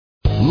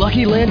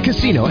Lucky Land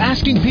Casino,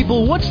 asking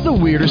people, what's the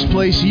weirdest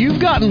place you've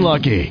gotten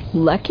lucky?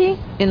 Lucky?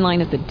 In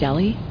line at the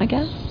deli, I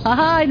guess?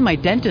 Aha, in my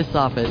dentist's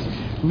office.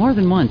 More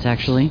than once,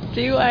 actually.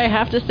 Do I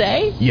have to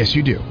say? Yes,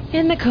 you do.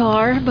 In the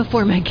car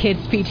before my kids'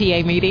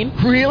 PTA meeting.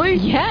 Really?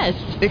 Yes.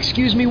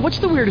 Excuse me, what's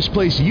the weirdest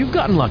place you've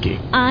gotten lucky?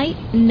 I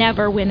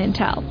never win and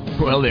tell.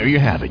 Well, there you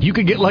have it. You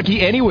can get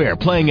lucky anywhere,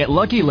 playing at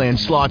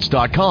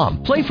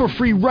LuckyLandSlots.com. Play for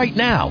free right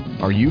now.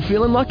 Are you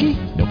feeling lucky?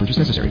 No purchase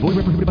necessary. Void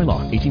where prohibited by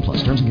law. 18 plus.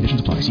 Terms and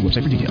conditions apply. See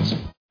website for details.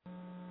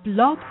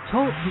 Blog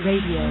Talk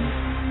Radio.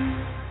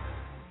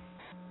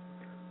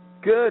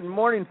 Good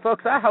morning,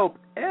 folks. I hope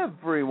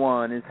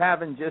everyone is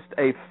having just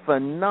a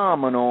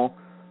phenomenal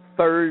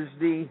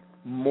Thursday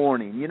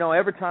morning. You know,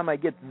 every time I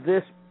get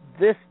this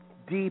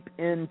deep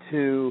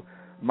into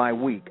my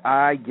week,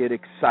 I get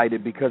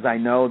excited because I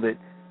know that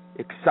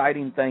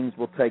exciting things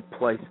will take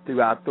place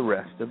throughout the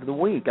rest of the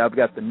week. I've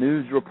got the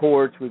news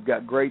reports. We've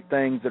got great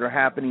things that are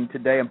happening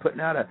today. I'm putting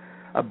out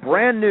a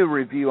brand new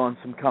review on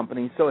some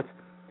companies. So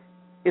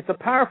it's a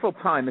powerful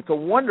time. It's a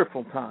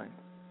wonderful time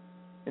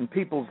in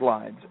people's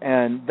lives,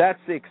 and that's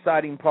the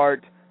exciting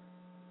part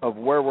of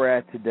where we're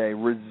at today.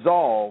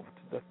 Resolved,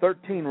 the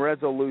 13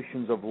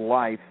 Resolutions of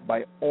Life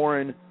by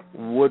Orrin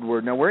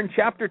Woodward. Now, we're in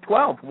Chapter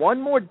 12.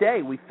 One more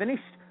day. We finish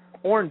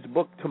Orrin's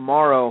book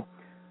tomorrow.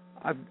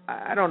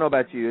 I don't know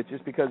about you. It's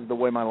just because of the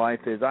way my life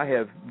is. I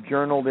have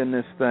journaled in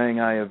this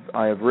thing. I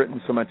have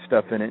written so much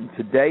stuff in it, and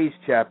today's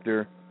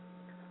chapter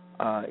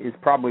is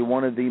probably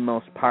one of the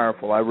most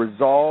powerful. I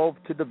resolved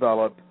to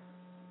develop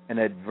an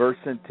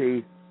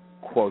adversity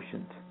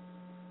quotient.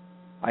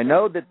 I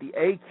know that the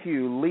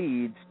AQ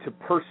leads to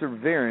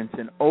perseverance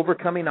in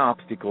overcoming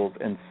obstacles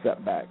and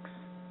setbacks.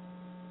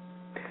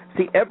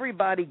 See,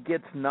 everybody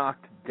gets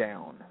knocked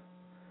down.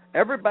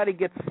 Everybody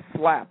gets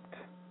slapped.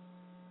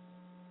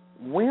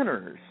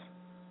 Winners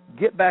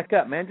get back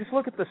up, man. Just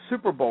look at the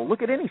Super Bowl.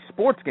 Look at any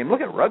sports game.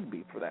 Look at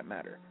rugby, for that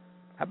matter.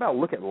 How about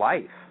look at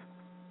life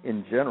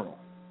in general?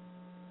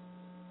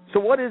 So,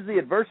 what is the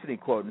adversity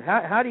quotient?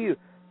 How do you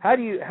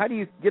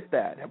get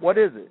that? What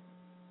is it?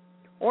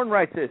 Orrin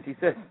writes this. He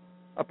says,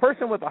 a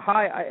person with a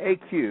high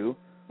AQ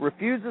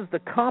refuses to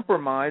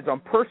compromise on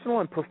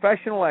personal and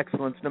professional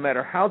excellence no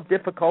matter how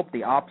difficult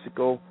the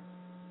obstacle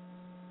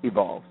is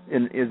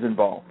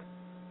involved.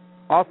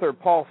 Author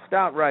Paul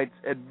Stout writes,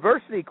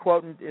 adversity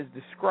quotient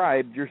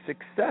describes that your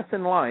success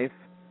in life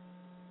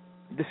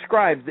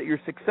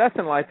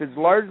is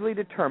largely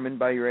determined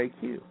by your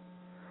AQ.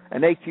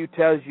 An AQ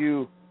tells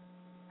you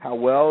how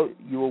well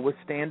you will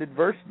withstand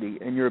adversity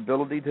and your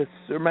ability to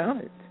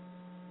surmount it.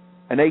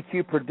 An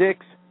AQ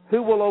predicts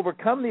who will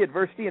overcome the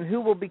adversity and who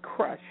will be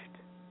crushed.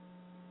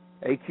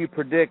 AQ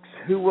predicts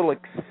who will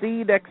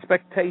exceed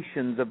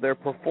expectations of their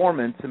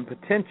performance and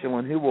potential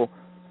and who will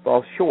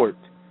fall short.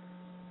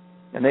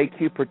 An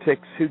AQ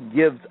predicts who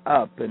gives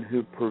up and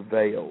who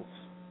prevails.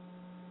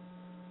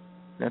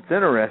 That's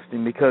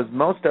interesting because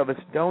most of us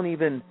don't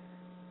even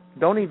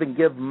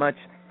give much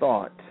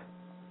thought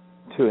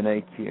to an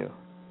AQ.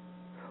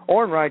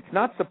 Orrin writes,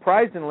 not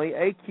surprisingly,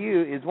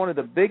 AQ is one of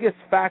the biggest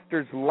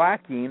factors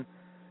lacking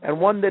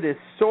and one that is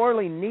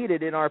sorely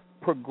needed in our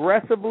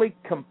progressively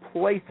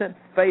complacent,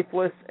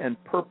 faithless,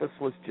 and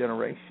purposeless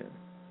generation.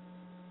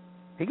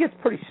 He gets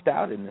pretty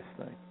stout in this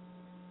thing.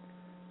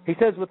 He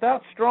says,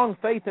 without strong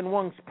faith in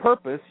one's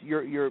purpose,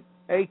 your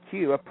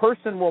AQ, a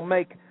person will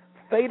make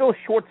fatal,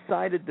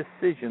 short-sighted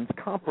decisions,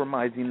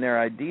 compromising their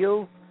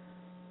ideals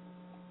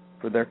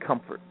for their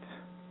comfort.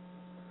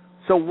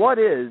 So what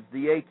is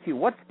the AQ?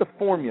 What's the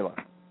formula?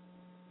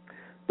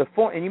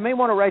 And you may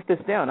want to write this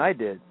down. I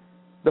did.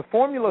 The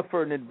formula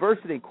for an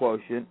adversity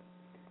quotient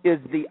is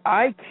the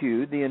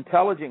IQ, the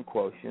intelligent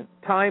quotient,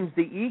 times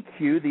the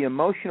EQ, the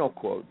emotional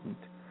quotient,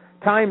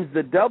 times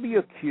the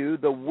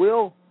WQ, the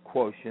will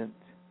quotient.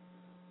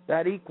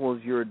 That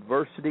equals your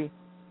adversity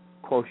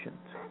quotient.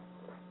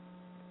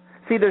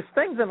 See, there's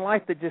things in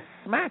life that just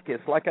smack us.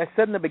 Like I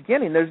said in the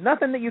beginning, there's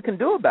nothing that you can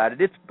do about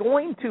it. It's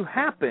going to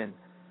happen.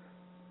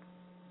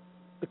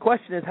 The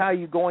question is, how are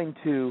you going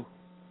to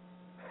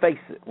face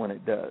it when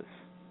it does?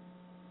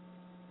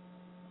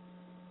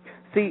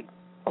 See,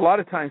 a lot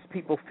of times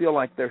people feel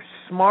like they're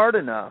smart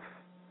enough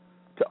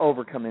to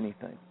overcome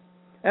anything.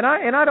 And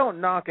I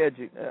don't knock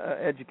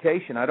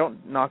education. I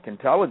don't knock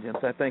intelligence.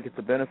 I think it's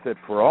a benefit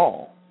for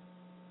all.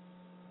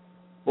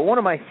 But one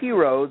of my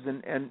heroes,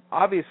 and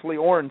obviously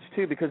Orrin's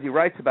too because he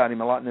writes about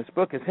him a lot in this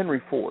book, is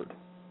Henry Ford.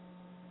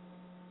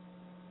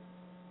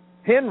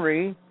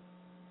 Henry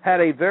had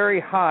a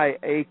very high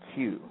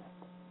AQ,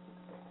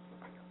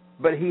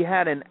 but he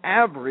had an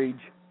average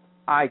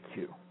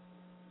IQ.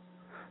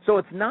 So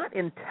it's not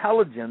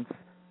intelligence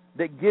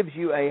that gives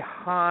you a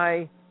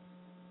high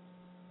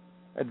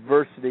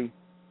adversity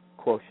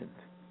quotient.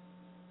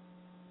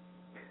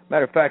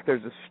 Matter of fact,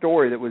 there's a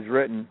story that was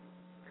written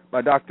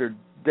by Dr.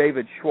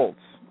 David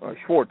Schwartz,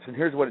 and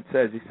here's what it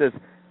says. He says,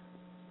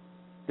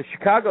 the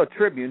Chicago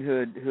Tribune,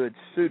 who had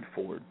sued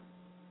Ford,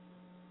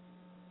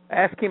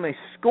 asked him a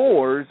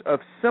scores of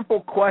simple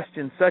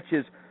questions such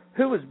as,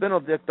 who was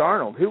Benedict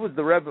Arnold?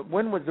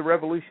 When was the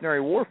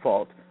Revolutionary War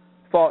fought,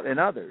 and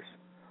others?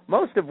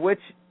 most of which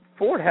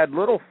Ford had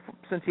little,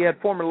 since he had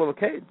formal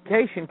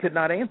education, could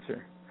not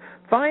answer.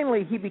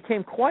 Finally, he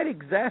became quite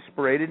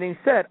exasperated, and he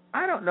said,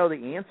 I don't know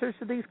the answers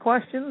to these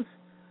questions,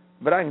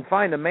 but I can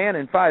find a man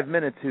in 5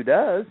 minutes who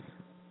does.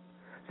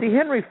 See,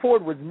 Henry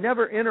Ford was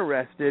never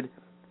interested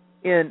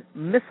in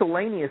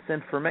miscellaneous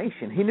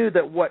information. He knew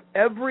that what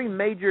every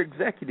major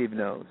executive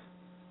knows,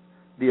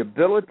 the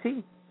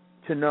ability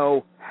to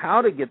know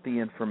how to get the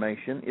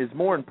information, is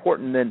more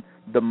important than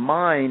the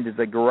mind is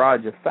a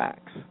garage of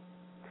facts.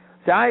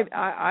 See,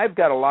 I've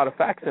got a lot of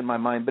facts in my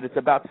mind, but it's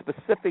about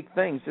specific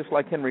things, just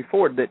like Henry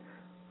Ford, that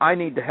I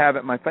need to have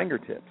at my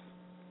fingertips.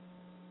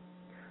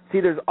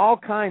 See, there's all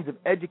kinds of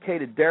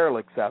educated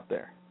derelicts out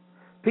there.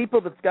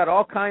 People that's got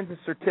all kinds of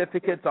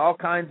certificates, all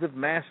kinds of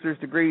master's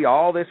degree,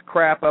 all this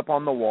crap up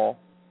on the wall.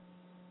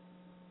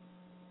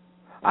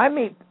 I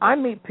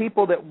meet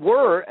people that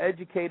were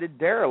educated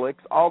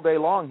derelicts all day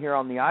long here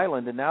on the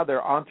island, and now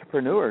they're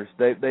entrepreneurs.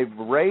 They've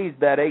raised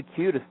that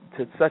AQ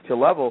to such a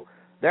level,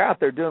 they're out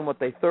there doing what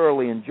they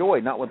thoroughly enjoy,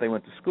 not what they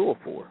went to school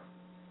for.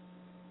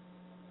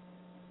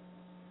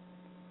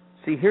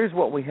 See, here's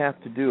what we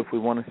have to do if we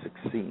want to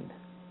succeed,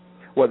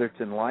 whether it's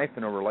in life,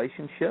 in a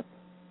relationship,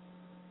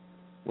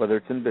 whether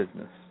it's in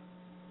business.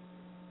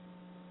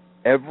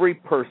 Every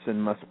person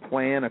must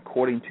plan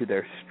according to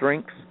their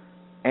strengths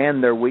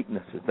and their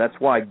weaknesses. That's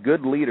why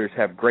good leaders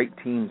have great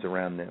teams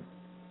around them.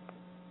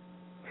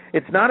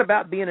 It's not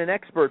about being an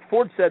expert.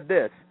 Ford said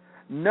this,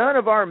 none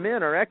of our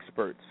men are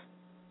experts.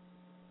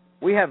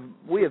 We have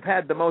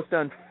had the most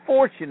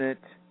unfortunate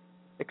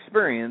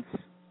experience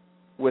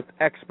with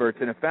experts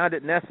and have found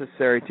it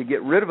necessary to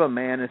get rid of a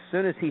man as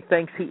soon as he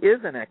thinks he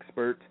is an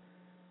expert,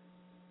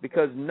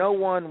 because no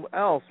one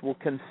else will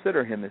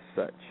consider him as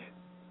such.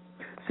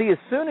 See, as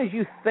soon as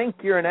you think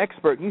you're an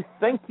expert, you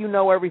think you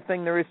know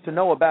everything there is to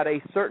know about a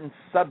certain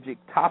subject,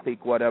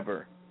 topic,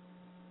 whatever,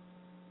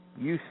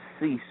 you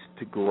cease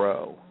to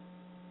grow.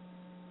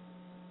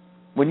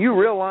 When you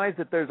realize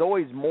that there's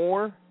always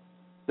more,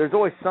 there's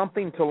always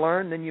something to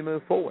learn, then you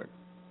move forward.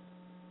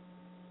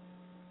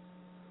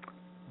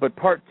 But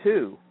part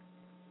 2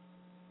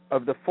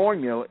 of the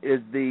formula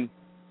is the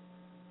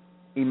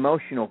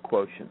emotional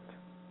quotient.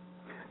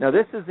 Now,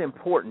 this is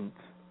important,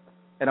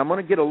 and I'm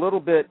going to get a little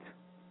bit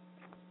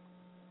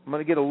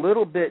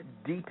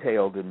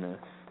detailed in this.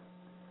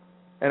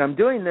 And I'm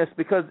doing this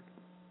because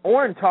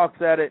Orrin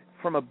talks at it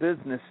from a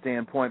business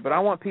standpoint, but I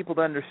want people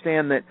to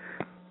understand that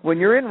when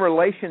you're in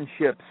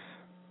relationships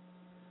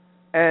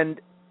and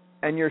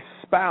your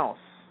spouse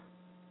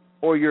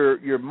or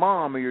your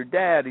mom or your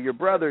dad or your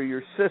brother or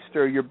your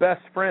sister or your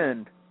best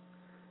friend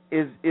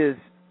is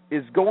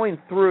going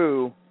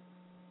through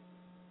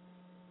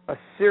a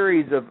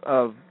series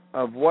of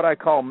what I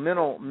call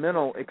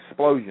mental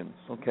explosions.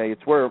 Okay,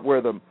 it's where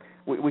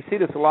we see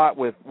this a lot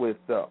with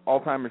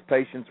Alzheimer's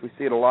patients. We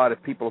see it a lot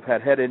if people have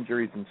had head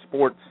injuries in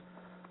sports.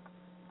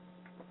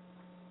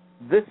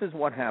 This is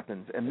what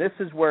happens, and this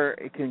is where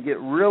it can get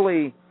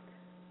really,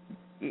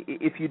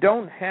 if you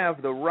don't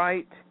have the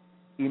right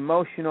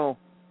emotional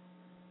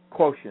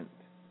quotient,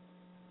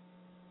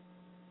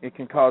 it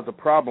can cause a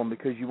problem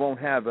because you won't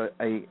have a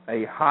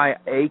high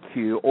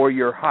AQ, or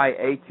your high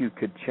AQ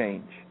could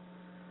change.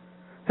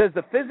 It says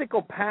the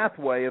physical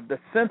pathway of the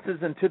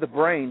senses into the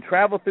brain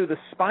travel through the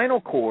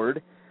spinal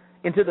cord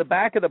into the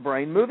back of the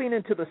brain, moving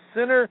into the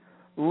center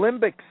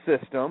limbic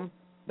system,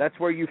 that's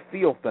where you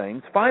feel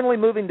things, finally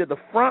moving to the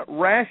front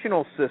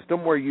rational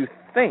system where you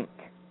think.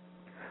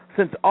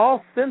 Since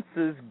all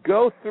senses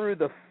go through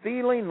the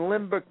feeling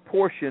limbic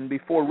portion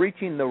before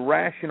reaching the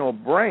rational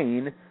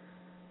brain,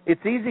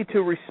 it's easy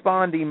to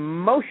respond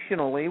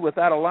emotionally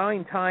without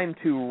allowing time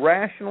to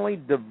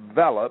rationally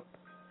develop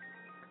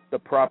the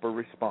proper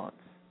response.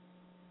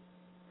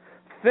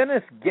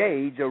 Finis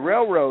Gage, a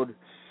railroad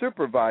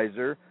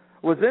supervisor,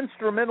 was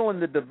instrumental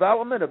in the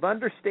development of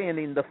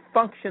understanding the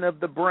function of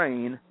the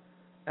brain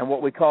and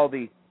what we call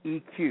the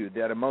EQ,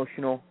 that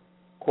emotional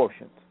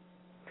quotient.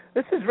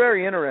 This is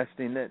very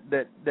interesting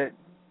that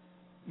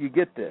you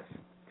get this.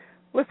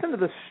 Listen to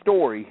the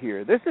story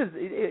here. This is,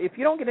 if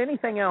you don't get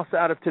anything else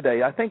out of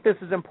today, I think this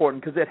is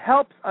important because it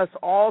helps us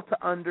all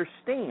to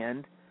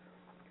understand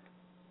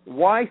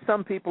why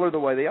some people are the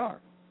way they are.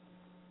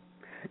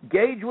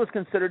 Gage was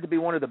considered to be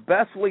one of the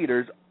best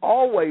leaders,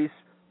 always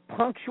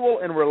punctual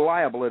and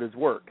reliable at his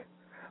work.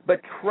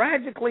 But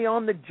tragically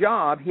on the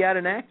job, he had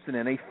an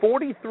accident. A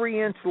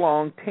 43-inch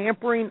long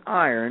tampering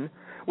iron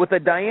with a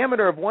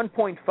diameter of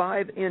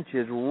 1.5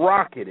 inches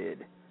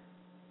rocketed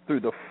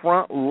through the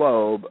front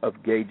lobe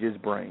of Gage's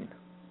brain.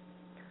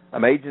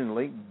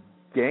 Amazingly,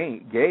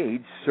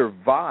 Gage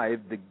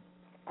survived the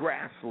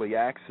grisly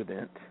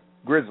accident.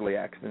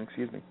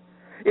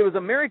 It was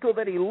a miracle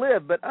that he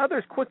lived, but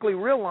others quickly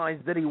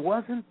realized that he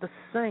wasn't the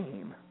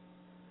same.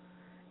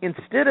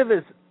 Instead of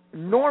his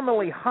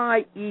normally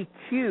high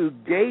EQ,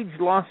 Gage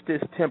lost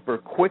his temper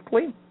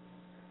quickly,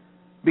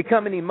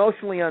 becoming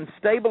emotionally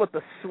unstable at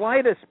the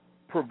slightest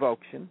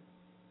provocation.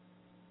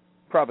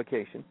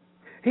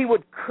 He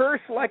would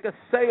curse like a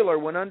sailor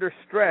when under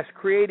stress,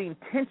 creating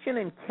tension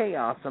and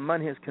chaos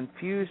among his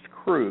confused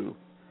crew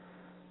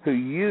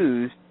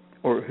who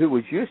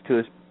was used to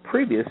his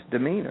previous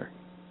demeanor.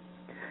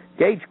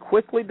 Gage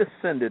quickly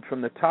descended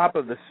from the top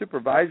of the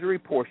supervisory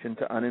portion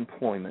to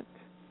unemployment.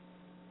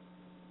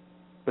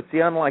 But see,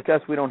 unlike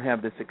us, we don't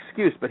have this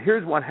excuse. But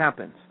here's what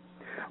happens.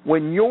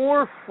 When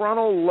your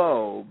frontal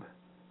lobe,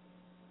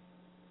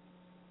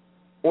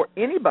 or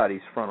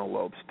anybody's frontal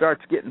lobe,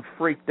 starts getting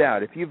freaked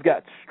out, if you've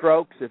got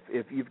strokes,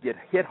 if you get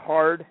hit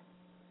hard,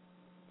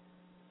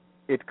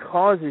 it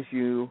causes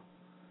you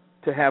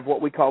to have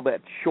what we call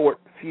that short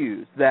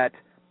fuse, that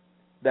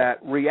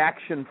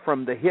reaction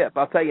from the hip.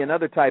 I'll tell you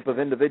another type of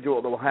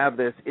individual that will have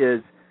this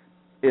is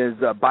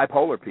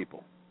bipolar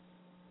people.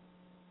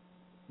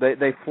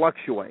 They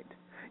fluctuate.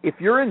 If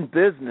you're in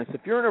business,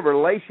 if you're in a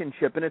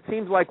relationship, and it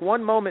seems like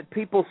one moment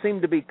people seem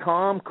to be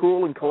calm,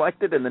 cool, and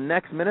collected, and the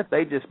next minute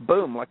they just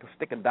boom like a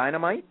stick of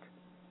dynamite,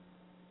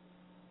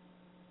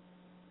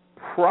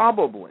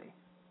 probably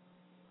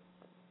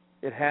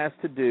it has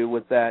to do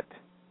with that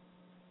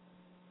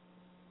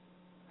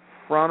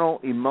frontal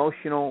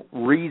emotional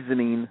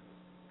reasoning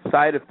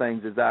side of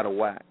things is out of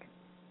whack.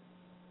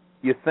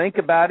 You think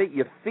about it,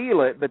 you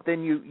feel it, but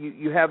then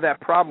you have that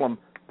problem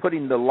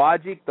putting the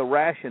logic, the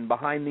ration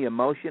behind the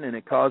emotion, and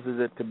it causes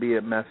it to be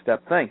a messed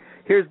up thing.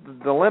 Here's the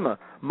dilemma.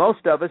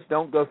 Most of us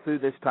don't go through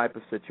this type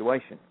of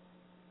situation.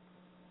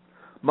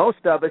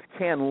 Most of us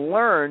can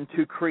learn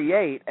to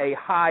create a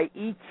high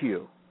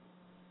EQ.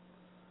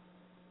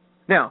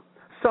 Now,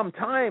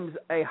 sometimes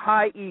a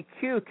high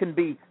EQ can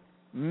be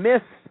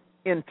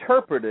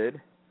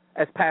misinterpreted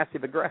as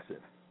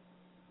passive-aggressive.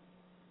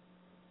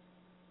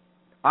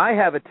 I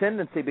have a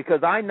tendency,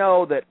 because I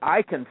know that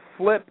I can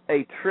flip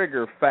a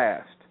trigger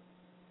fast.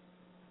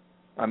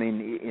 I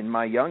mean, in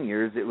my young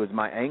years, it was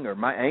my anger.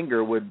 My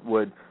anger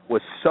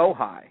was so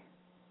high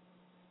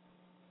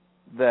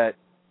that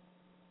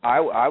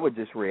I would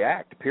just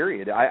react,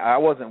 period. I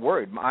wasn't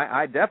worried.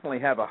 I definitely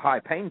have a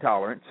high pain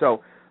tolerance,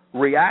 so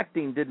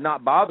reacting did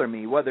not bother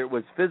me, whether it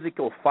was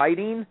physical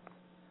fighting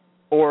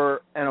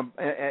or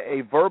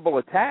a verbal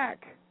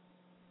attack,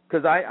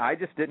 because I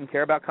just didn't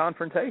care about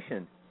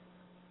confrontation.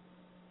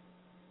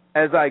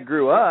 As I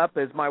grew up,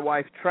 as my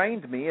wife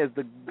trained me, as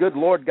the good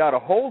Lord got a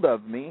hold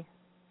of me,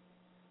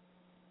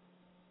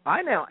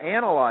 I now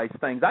analyze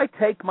things. I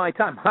take my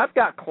time. I've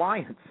got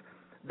clients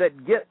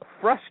that get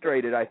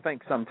frustrated, I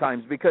think,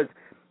 sometimes, because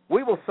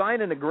we will sign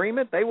an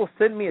agreement, they will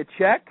send me a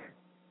check,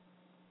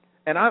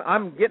 and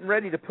I'm getting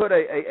ready to put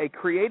a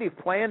creative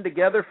plan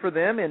together for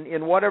them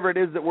in whatever it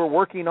is that we're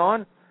working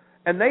on,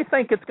 and they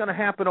think it's going to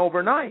happen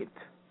overnight.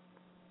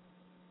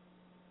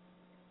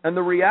 And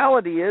the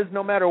reality is,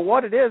 no matter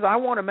what it is, I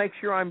want to make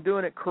sure I'm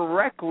doing it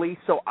correctly,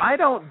 so I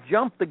don't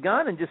jump the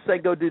gun and just say,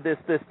 go do this,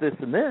 this, this,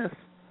 and this.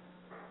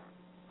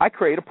 I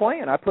create a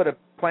plan. I put a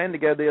plan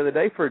together the other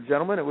day for a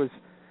gentleman. It was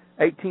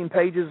 18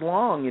 pages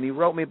long, and he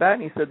wrote me back,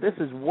 and he said, this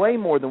is way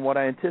more than what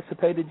I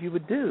anticipated you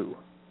would do.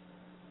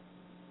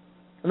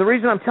 And the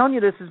reason I'm telling you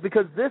this is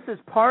because this is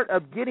part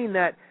of getting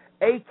that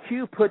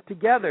AQ put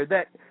together,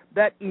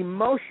 that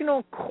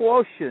emotional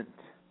quotient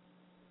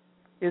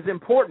is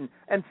important.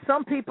 And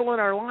some people in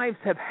our lives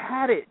have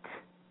had it.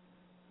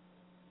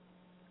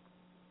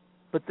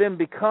 But then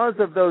because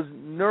of those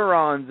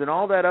neurons and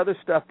all that other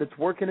stuff that's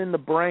working in the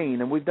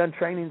brain, and we've done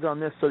trainings on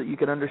this so that you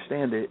can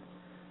understand it,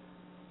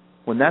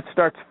 when that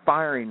starts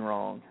firing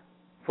wrong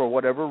for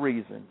whatever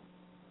reason,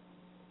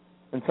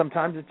 and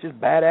sometimes it's just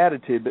bad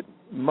attitude, but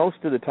most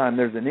of the time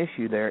there's an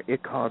issue there,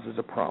 it causes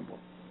a problem.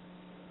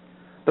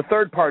 The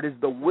third part is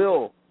the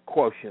will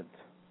quotient.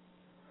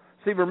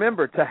 See,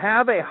 remember, to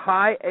have a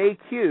high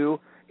AQ,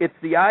 it's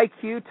the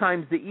IQ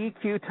times the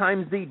EQ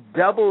times the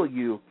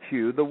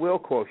WQ, the will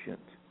quotient.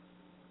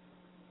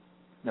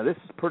 Now, this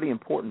is pretty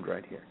important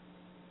right here.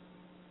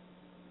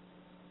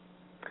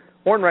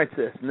 Warren writes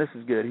this, and this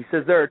is good. He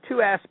says, there are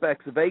two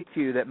aspects of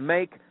AQ that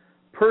make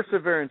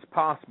perseverance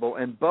possible,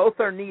 and both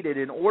are needed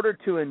in order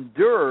to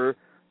endure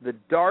the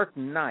dark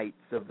nights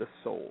of the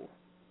soul.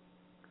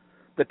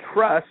 The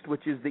trust,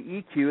 which is the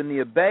EQ, and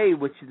the obey,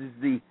 which is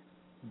the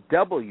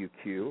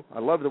WQ. I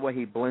love the way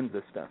he blends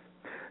this stuff.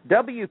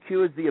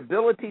 WQ is the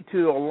ability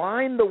to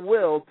align the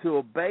will to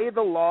obey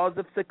the laws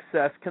of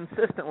success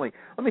consistently.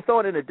 Let me throw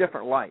it in a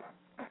different light.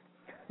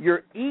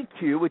 Your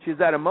EQ, which is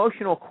that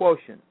emotional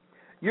quotient,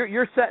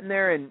 you're sitting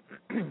there and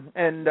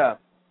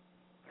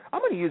I'm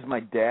going to use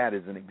my dad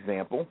as an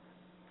example,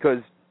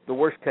 because the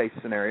worst case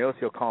scenario is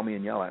he'll call me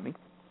and yell at me.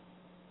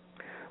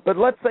 But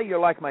let's say you're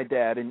like my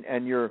dad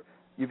and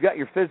you've got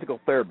your physical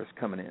therapist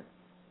coming in.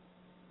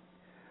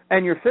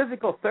 And your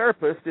physical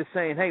therapist is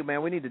saying, hey,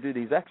 man, we need to do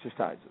these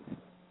exercises.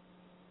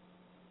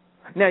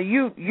 Now,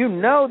 you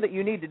know that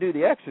you need to do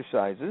the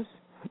exercises.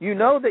 You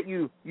know that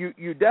you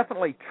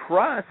definitely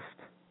trust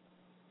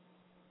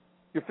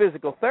your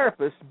physical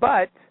therapist,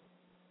 but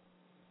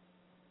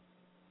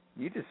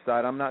you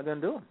decide I'm not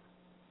going to do them.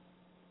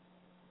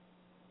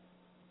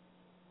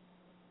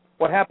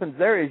 What happens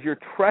there is you're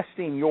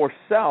trusting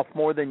yourself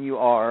more than you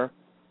are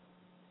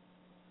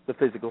the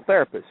physical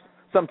therapist.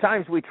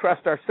 Sometimes we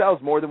trust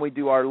ourselves more than we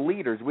do our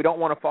leaders. We don't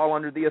want to fall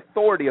under the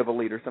authority of a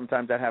leader.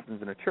 Sometimes that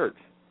happens in a church.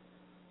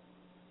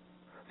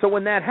 So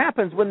when that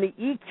happens, when the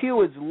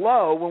EQ is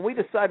low, when we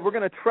decide we're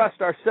going to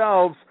trust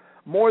ourselves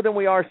more than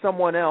we are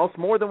someone else,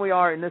 more than we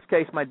are, in this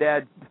case, my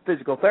dad,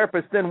 physical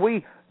therapist, then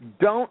we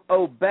don't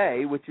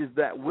obey, which is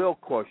that will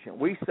quotient.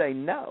 We say,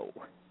 no,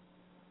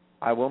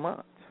 I will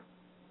not.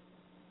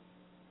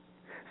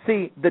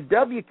 See, the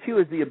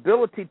WQ is the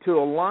ability to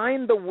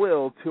align the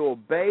will to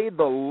obey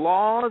the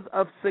laws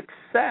of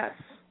success.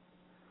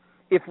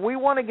 If we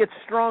want to get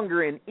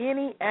stronger in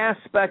any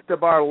aspect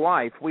of our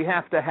life, we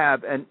have to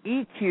have an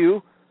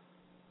EQ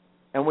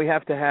and we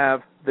have to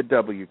have the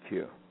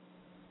WQ.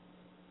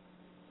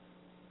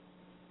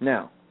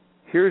 Now,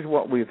 here's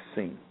what we've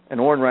seen, and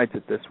Orrin writes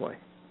it this way.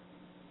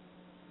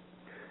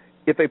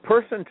 If a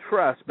person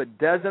trusts but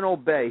doesn't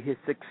obey, his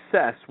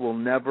success will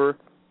never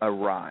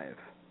arrive.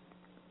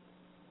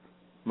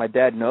 My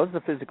dad knows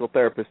the physical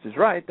therapist is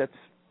right. That's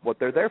what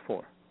they're there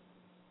for.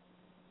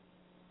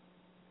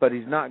 But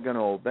he's not going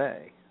to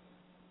obey.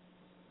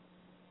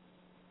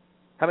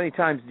 How many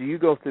times do you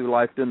go through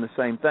life doing the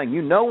same thing?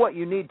 You know what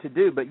you need to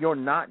do, but you're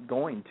not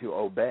going to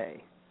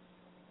obey.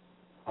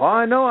 Oh,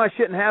 I know I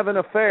shouldn't have an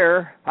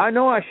affair. I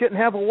know I shouldn't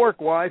have a work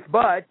wife,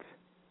 but...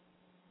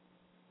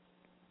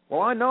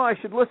 Well, I know I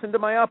should listen to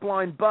my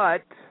upline,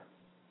 but...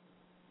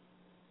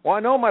 Well,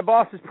 I know my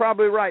boss is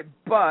probably right,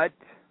 but...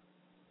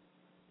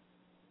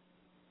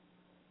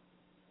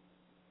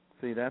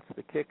 See, that's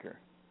the kicker.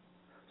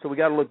 So we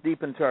got to look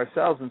deep into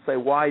ourselves and say,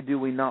 why do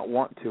we not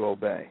want to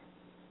obey?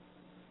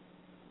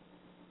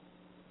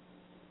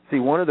 See,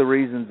 one of the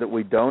reasons that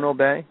we don't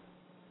obey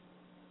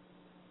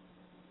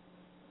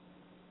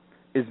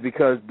is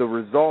because the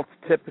results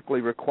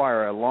typically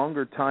require a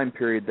longer time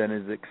period than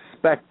is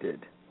expected.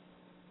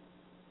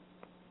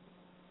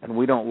 And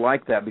we don't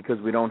like that because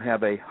we don't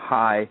have a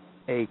high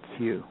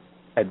AQ,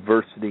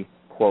 adversity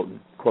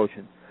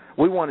quotient.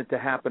 We want it to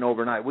happen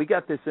overnight. We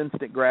got this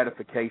instant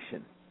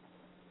gratification.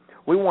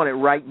 We want it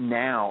right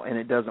now, and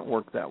it doesn't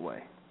work that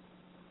way.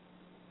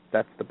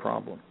 That's the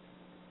problem.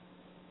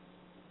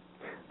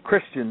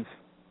 Christians,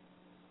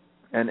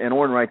 and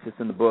Orrin writes this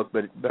in the book,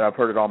 but I've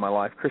heard it all my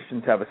life.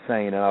 Christians have a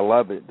saying, and I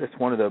love it. It's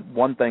one of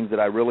the things that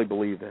I really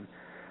believe in. It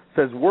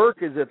says,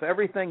 work as if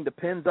everything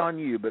depends on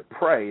you, but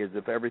pray as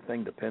if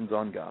everything depends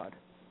on God.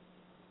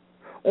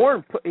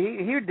 Orrin,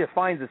 he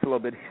defines this a little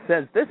bit. He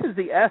says, this is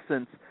the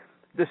essence.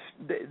 This,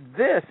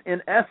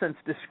 in essence,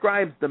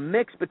 describes the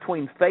mix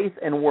between faith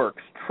and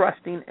works,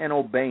 trusting and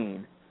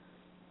obeying,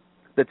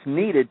 that's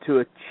needed to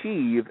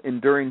achieve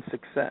enduring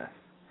success.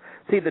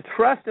 See, the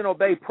trust and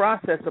obey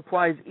process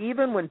applies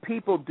even when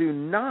people do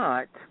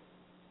not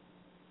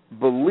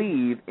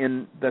believe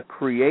in the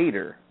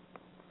Creator.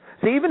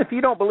 See, even if you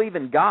don't believe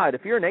in God,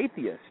 if you're an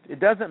atheist, it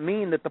doesn't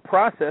mean that the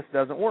process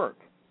doesn't work.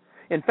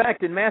 In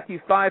fact, in Matthew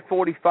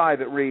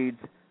 5:45, it reads,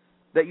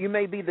 that you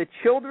may be the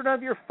children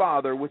of your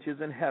Father which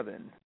is in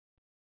heaven.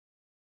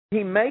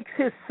 He makes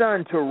his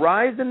sun to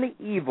rise on the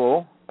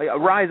evil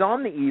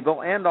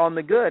and on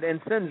the good, and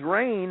sends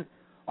rain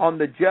on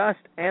the just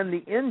and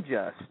the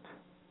unjust.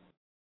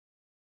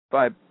 If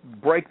I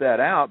break that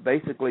out,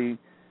 basically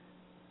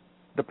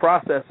the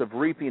process of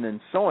reaping and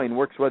sowing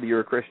works whether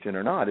you're a Christian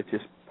or not. It's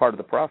just part of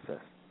the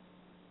process.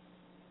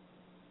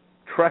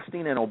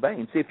 Trusting and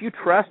obeying. See, if you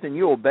trust and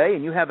you obey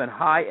and you have a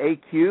high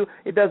AQ,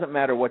 it doesn't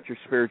matter what your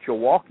spiritual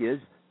walk is.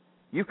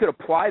 You could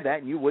apply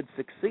that and you would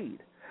succeed.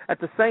 At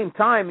the same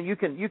time, you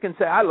can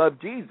say, I love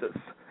Jesus,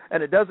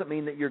 and it doesn't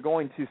mean that you're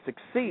going to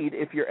succeed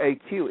if your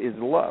AQ is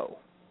low.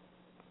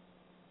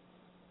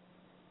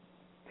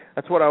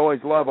 That's what I always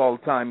love all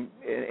the time,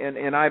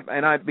 and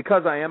I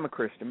because I am a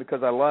Christian,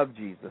 because I love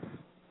Jesus.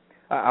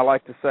 I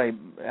like to say,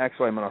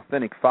 actually, I'm an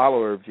authentic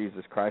follower of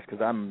Jesus Christ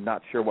because I'm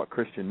not sure what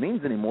Christian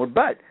means anymore.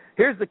 But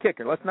here's the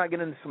kicker. Let's not get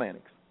into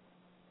semantics.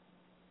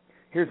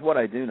 Here's what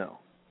I do know.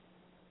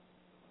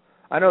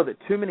 I know that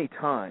too many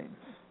times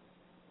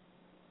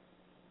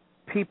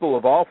people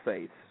of all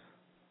faiths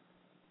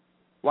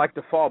like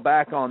to fall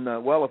back on the,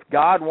 well, if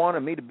God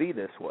wanted me to be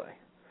this way,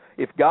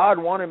 if God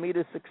wanted me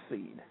to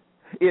succeed,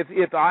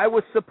 if I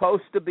was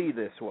supposed to be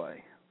this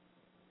way,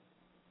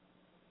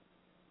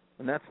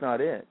 and that's not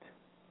it.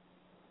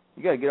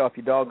 You got to get off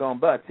your doggone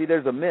butt. See,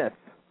 there's a myth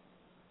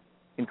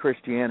in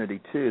Christianity,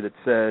 too, that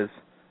says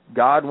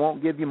God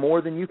won't give you more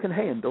than you can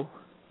handle.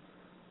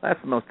 That's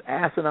the most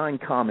asinine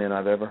comment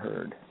I've ever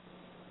heard.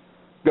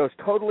 Goes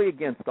totally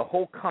against the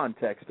whole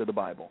context of the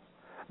Bible.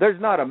 There's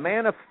not a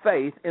man of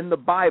faith in the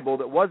Bible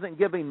that wasn't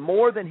giving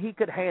more than he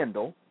could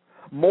handle,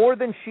 more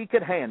than she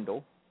could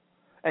handle.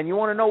 And you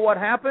want to know what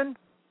happened?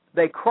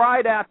 They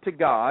cried out to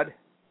God.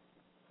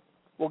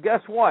 Well,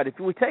 guess what? If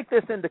we take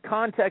this into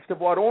context of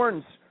what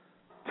Orrin's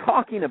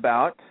talking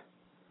about,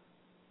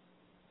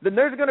 then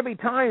there's going to be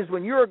times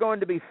when you are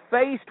going to be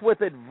faced with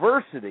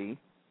adversity.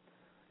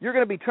 You're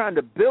going to be trying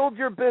to build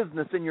your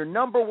business, and your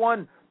number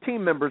one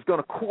team member is going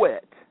to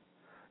quit.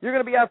 You're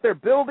going to be out there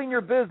building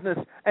your business,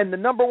 and the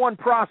number one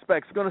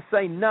prospect is going to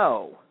say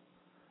no.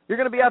 You're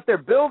going to be out there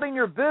building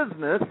your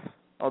business.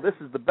 Oh, this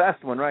is the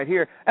best one right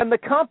here. And the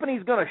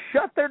company's going to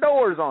shut their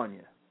doors on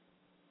you.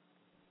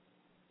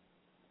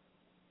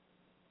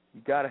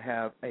 you got to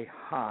have a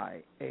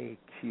high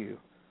AQ.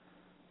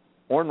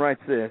 Orrin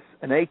writes this,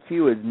 an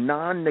AQ is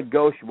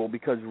non-negotiable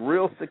because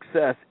real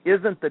success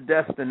isn't the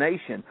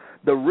destination.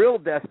 The real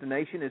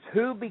destination is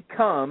who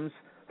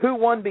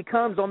one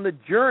becomes on the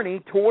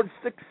journey towards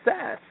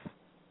success.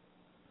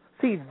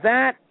 See,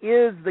 that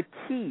is the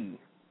key.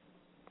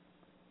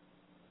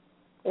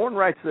 Orrin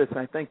writes this, and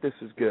I think this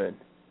is good.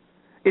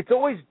 It's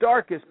always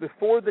darkest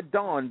before the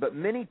dawn, but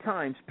many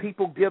times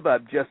people give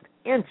up just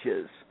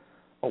inches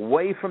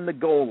away from the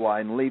goal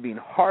line, leaving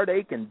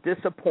heartache and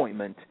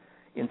disappointment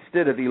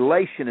instead of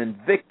elation and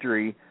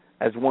victory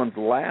as one's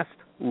last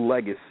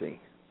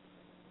legacy.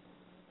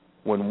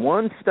 When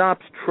one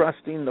stops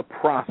trusting the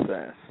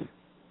process,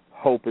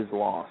 hope is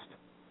lost,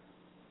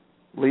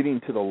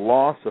 leading to the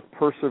loss of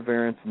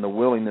perseverance and the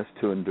willingness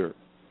to endure.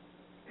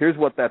 Here's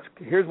what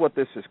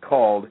this is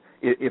called,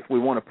 if we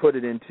want to put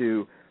it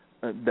into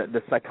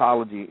the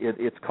psychology.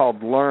 It's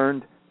called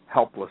learned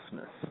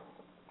helplessness.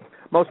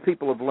 Most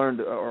people have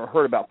learned or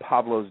heard about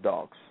Pavlov's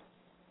dogs.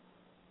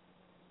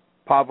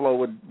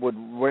 Pavlov would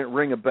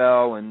ring a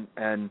bell, and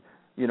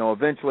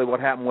eventually what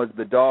happened was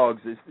the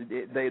dogs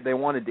they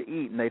wanted to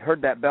eat, and they'd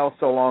heard that bell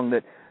so long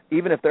that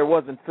even if there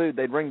wasn't food,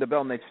 they'd ring the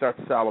bell and they'd start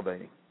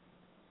salivating.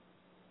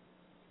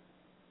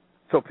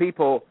 So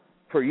people,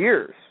 for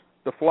years,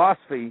 the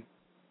philosophy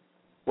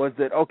was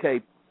that,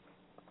 okay,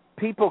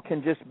 people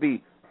can just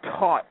be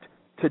taught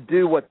to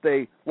do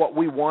what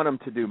we want them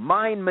to do.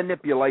 Mind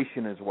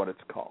manipulation is what it's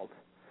called.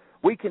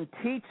 We can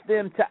teach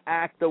them to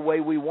act the way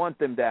we want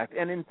them to act.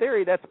 And in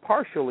theory, that's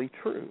partially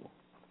true.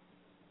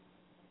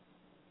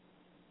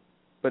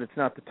 But it's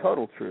not the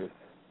total truth.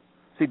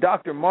 See,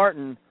 Dr.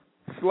 Martin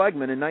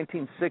Seligman in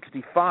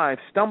 1965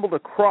 stumbled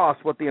across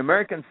what the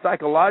American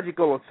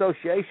Psychological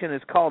Association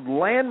has called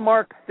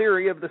landmark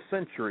theory of the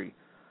century,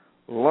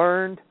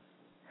 learned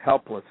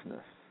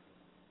helplessness.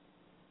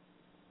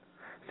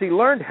 See,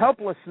 learned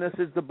helplessness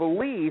is the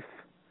belief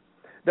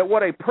that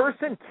what a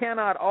person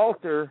cannot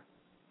alter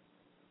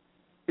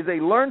is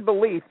a learned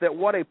belief that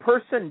what a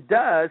person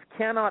does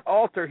cannot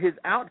alter his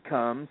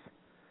outcomes,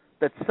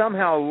 that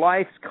somehow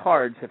life's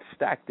cards have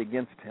stacked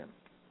against him.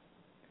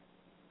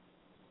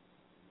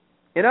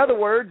 In other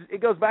words,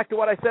 it goes back to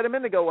what I said a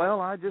minute ago.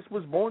 Well, I just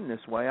was born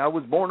this way. I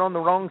was born on the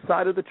wrong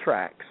side of the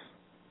tracks.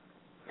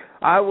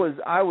 I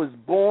was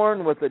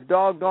born with a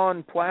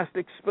doggone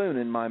plastic spoon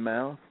in my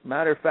mouth.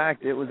 Matter of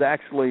fact, it was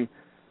actually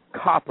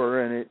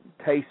copper, and it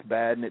tastes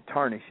bad, and it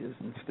tarnishes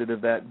instead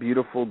of that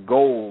beautiful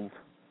gold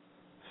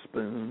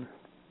spoon.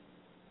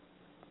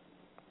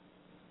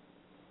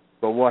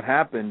 But what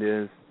happened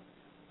is,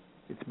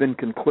 it's been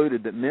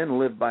concluded that men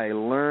live by a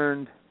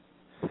learned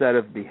set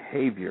of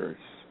behaviors.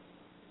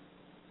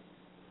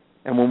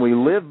 And when we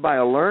live by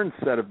a learned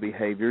set of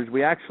behaviors,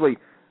 we actually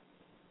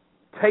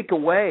take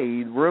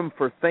away room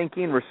for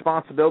thinking,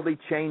 responsibility,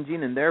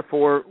 changing, and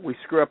therefore we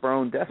screw up our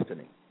own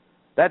destiny.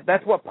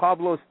 That's what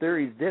Pavlov's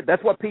theories did.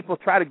 That's what people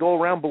try to go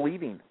around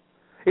believing.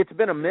 It's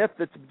been a myth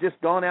that's just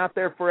gone out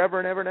there forever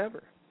and ever and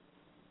ever.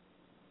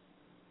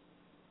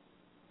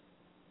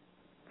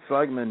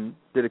 Seligman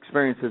did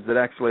experiences that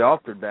actually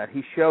altered that.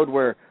 He showed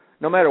where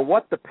no matter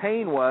what the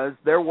pain was,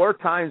 there were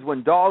times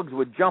when dogs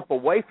would jump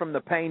away from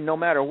the pain no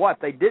matter what.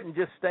 They didn't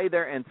just stay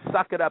there and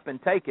suck it up and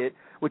take it,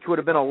 which would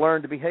have been a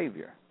learned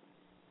behavior.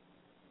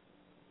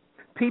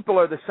 People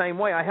are the same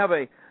way. I have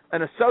an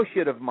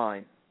associate of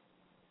mine.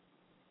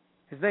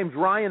 His name's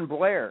Ryan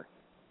Blair.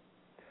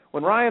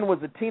 When Ryan was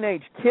a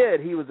teenage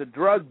kid, he was a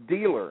drug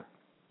dealer,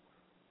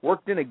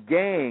 worked in a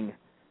gang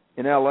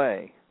in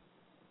L.A.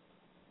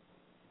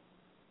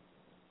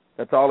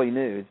 That's all he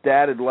knew. His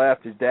dad had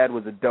left. His dad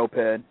was a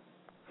dopehead.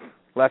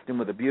 Left him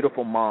with a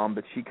beautiful mom,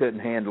 but she couldn't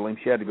handle him.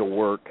 She had to go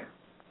work.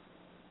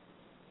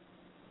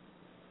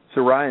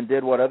 So Ryan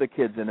did what other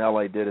kids in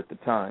L.A. did at the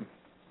time.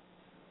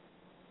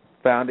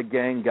 Found a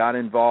gang, got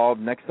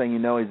involved. Next thing you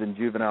know, he's in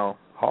juvenile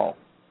hall.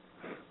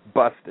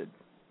 Busted.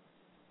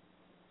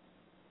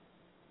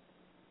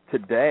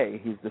 Today,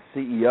 he's the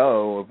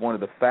CEO of one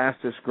of the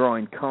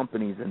fastest-growing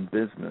companies in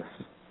business.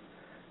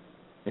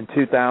 In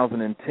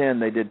 2010,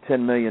 they did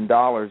 $10 million.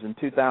 In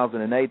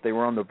 2008, they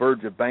were on the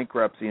verge of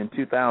bankruptcy. In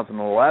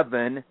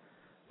 2011,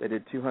 they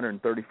did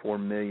 $234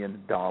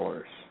 million.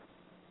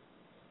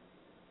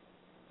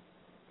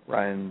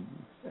 Ryan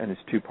and his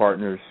two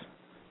partners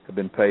have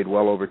been paid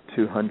well over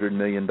 $200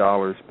 million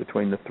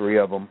between the three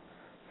of them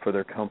for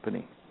their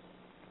company.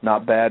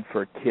 Not bad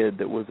for a kid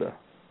that was a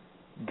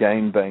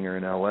gangbanger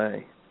in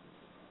L.A.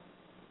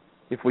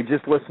 If we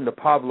just listen to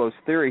Pavlov's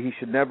theory, he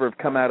should never have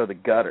come out of the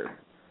gutter.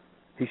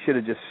 He should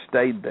have just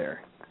stayed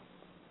there.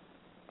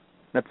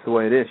 That's the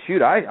way it is.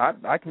 Shoot,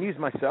 I can use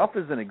myself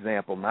as an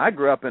example. Now, I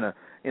grew up in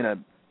a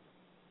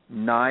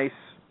nice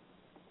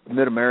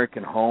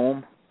mid-American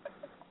home.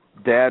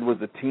 Dad was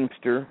a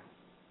teamster,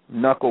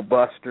 knuckle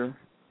buster.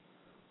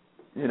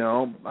 You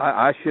know,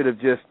 I should have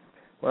just,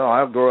 well,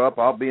 I'll grow up,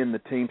 I'll be in the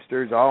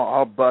Teamsters,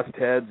 I'll bust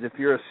heads. If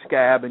you're a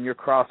scab and you're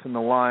crossing the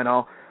line,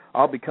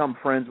 I'll become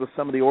friends with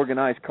some of the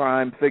organized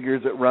crime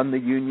figures that run the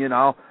union.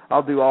 I'll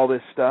do all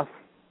this stuff.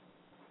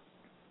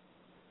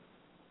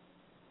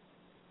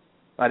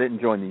 I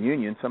didn't join the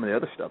union. Some of the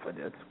other stuff I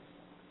did.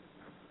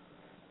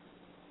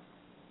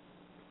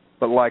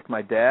 But like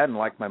my dad and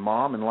like my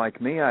mom and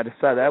like me, I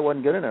decided that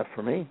wasn't good enough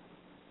for me.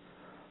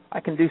 I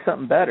can do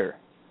something better.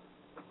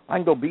 I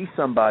can go be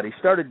somebody.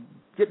 Started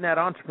getting that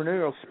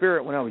entrepreneurial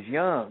spirit when I was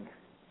young.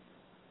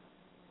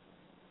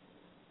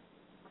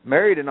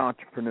 Married an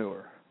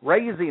entrepreneur.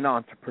 Raising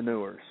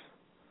entrepreneurs.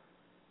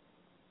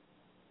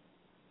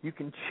 You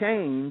can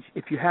change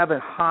if you have a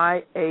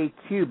high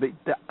AQ, but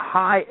the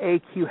high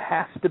AQ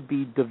has to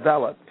be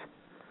developed.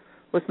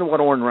 Listen to what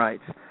Orrin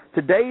writes.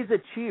 Today's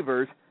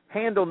achievers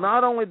handle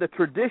not only the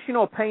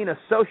traditional pain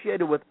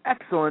associated with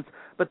excellence,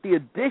 but the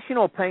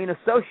additional pain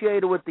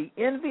associated with the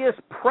envious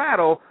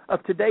prattle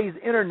of today's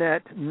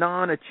internet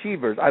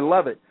non-achievers. I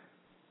love it.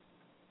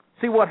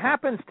 See, what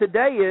happens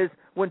today is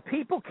when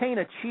people can't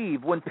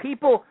achieve, when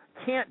people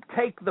can't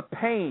take the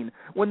pain,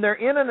 when they're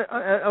in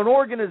an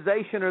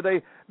organization or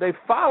they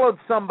followed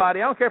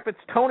somebody, I don't care if it's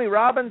Tony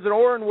Robbins or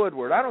Orrin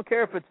Woodward, I don't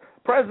care if it's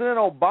President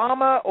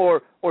Obama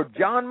or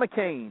John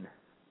McCain.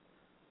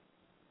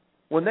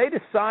 When they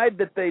decide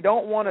that they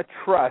don't want to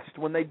trust,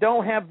 when they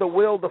don't have the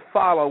will to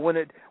follow, when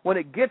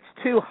it gets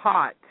too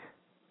hot,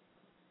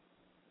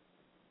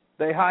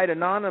 they hide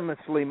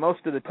anonymously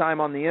most of the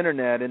time on the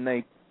internet and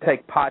they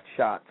take pot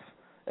shots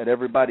at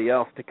everybody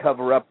else to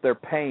cover up their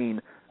pain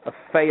of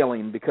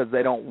failing because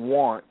they don't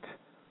want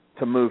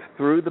to move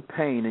through the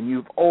pain, and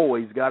you've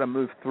always got to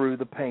move through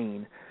the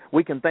pain.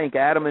 We can thank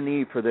Adam and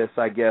Eve for this,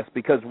 I guess,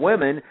 because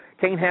women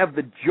can't have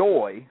the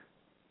joy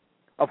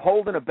of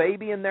holding a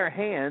baby in their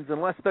hands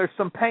unless there's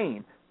some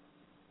pain.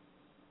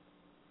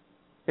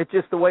 It's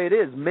just the way it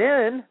is.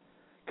 Men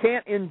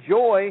can't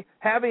enjoy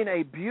having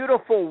a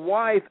beautiful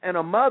wife and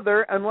a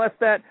mother unless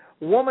that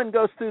woman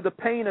goes through the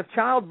pain of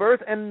childbirth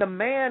and the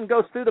man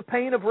goes through the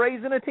pain of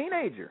raising a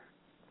teenager.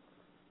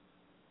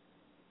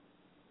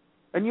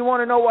 And you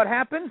want to know what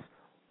happens?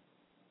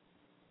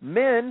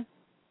 Men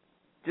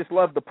just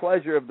love the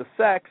pleasure of the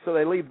sex, so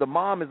they leave the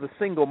mom as a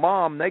single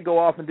mom. They go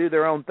off and do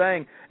their own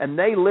thing, and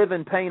they live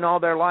in pain all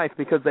their life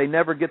because they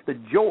never get the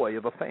joy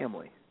of a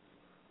family.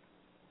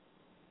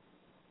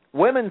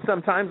 Women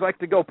sometimes like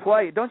to go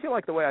play. Don't you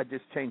like the way I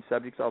just change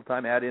subjects all the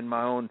time, add in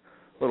my own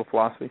little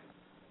philosophy?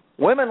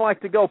 Women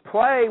like to go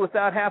play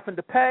without having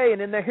to pay,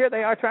 and then here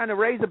they are trying to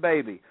raise a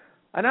baby.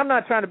 And I'm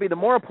not trying to be the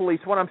moral police.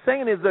 What I'm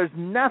saying is there's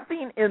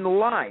nothing in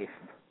life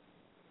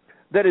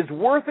that is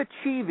worth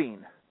achieving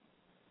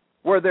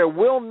where there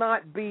will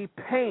not be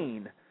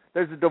pain.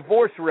 There's a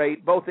divorce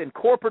rate both in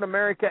corporate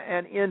America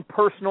and in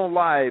personal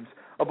lives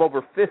of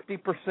over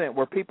 50%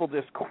 where people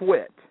just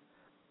quit.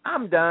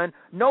 I'm done.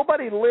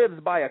 Nobody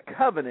lives by a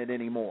covenant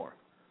anymore.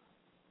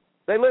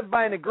 They live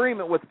by an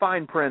agreement with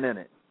fine print in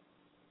it.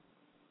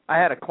 I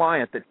had a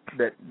client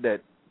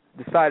that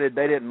decided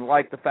they didn't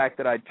like the fact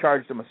that I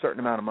charged them a certain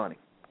amount of money.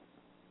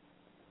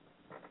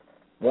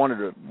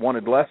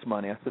 Wanted less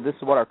money. I said, this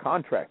is what our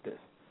contract is.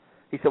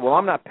 He said, well,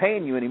 I'm not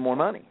paying you any more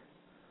money.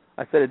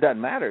 I said, it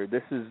doesn't matter.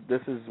 This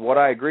is what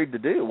I agreed to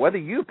do. Whether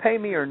you pay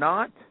me or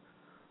not,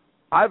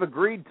 I've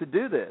agreed to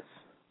do this.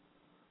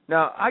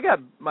 Now,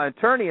 my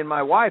attorney and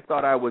my wife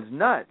thought I was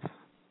nuts.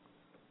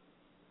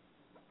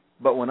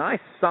 But when I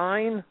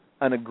sign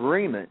an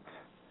agreement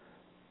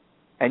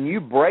and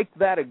you break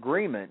that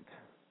agreement,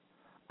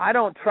 I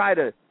don't try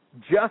to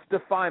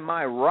justify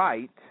my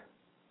right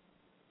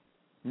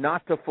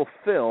not to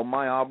fulfill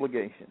my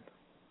obligation.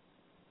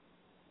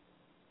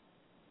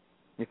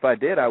 If I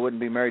did, I wouldn't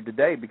be married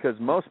today because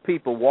most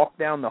people walk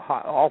down the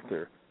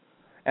altar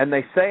and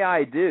they say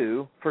I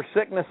do for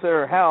sickness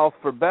or health,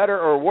 for better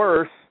or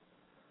worse,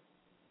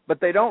 but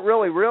they don't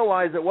really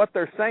realize that what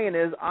they're saying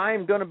is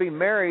I'm going to be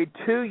married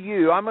to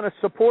you. I'm going to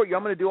support you.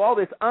 I'm going to do all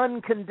this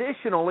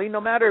unconditionally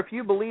no matter if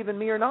you believe in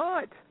me or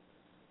not.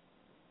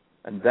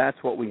 And that's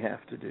what we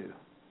have to do.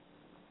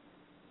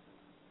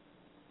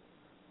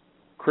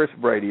 Chris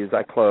Brady, as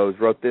I close,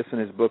 wrote this in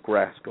his book,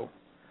 Rascal.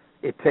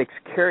 It takes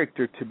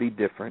character to be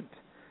different.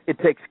 It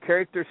takes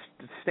character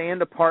to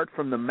stand apart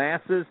from the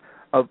masses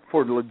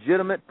for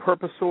legitimate,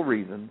 purposeful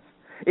reasons.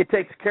 It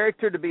takes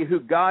character to be who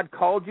God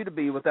called you to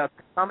be without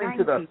succumbing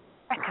to the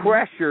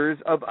pressures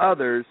of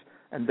others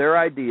and their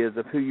ideas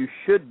of who you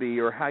should be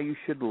or how you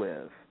should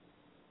live.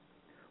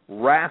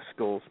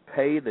 Rascals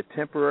pay the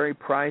temporary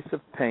price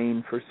of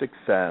pain for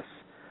success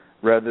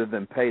rather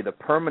than pay the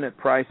permanent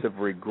price of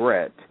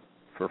regret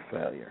for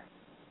failure.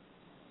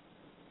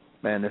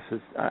 Man,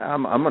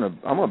 I'm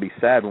gonna be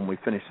sad when we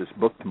finish this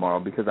book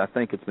tomorrow because I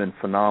think it's been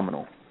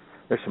phenomenal.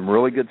 There's some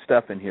really good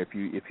stuff in here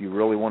if you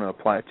really want to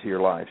apply it to your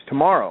lives.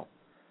 Tomorrow,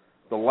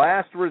 the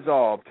last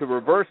resolve to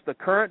reverse the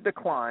current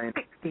decline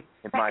in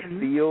my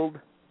field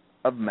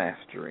of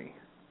mastery.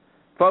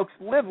 Folks,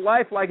 live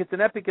life like it's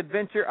an epic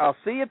adventure. I'll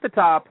see you at the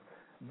top.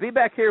 Be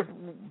back here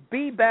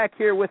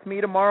with me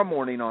tomorrow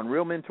morning on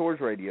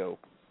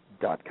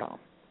RealMentorsRadio.com.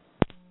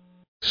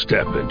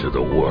 Step into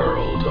the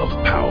world of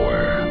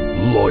power,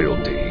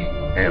 loyalty,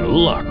 and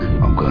luck.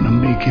 I'm gonna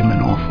make him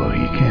an offer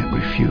he can't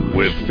refuse.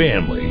 With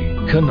family,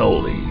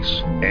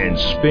 cannolis, and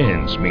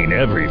spins mean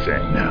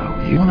everything. Now,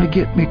 you wanna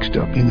get mixed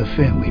up in the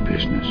family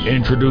business.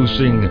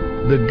 Introducing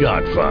The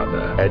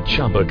Godfather at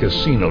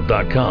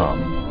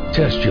ChumbaCasino.com.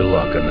 Test your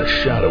luck in the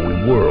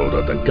shadowy world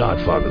of The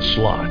Godfather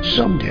slot.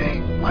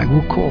 Someday, I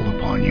will call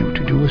upon you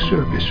to do a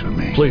service for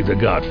me. Play The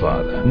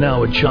Godfather,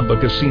 now at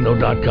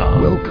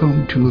ChumbaCasino.com.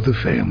 Welcome to the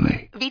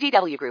family.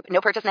 VGW Group. No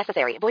purchase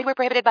necessary. Void where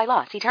prohibited by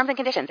law. See terms and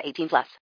conditions. 18+.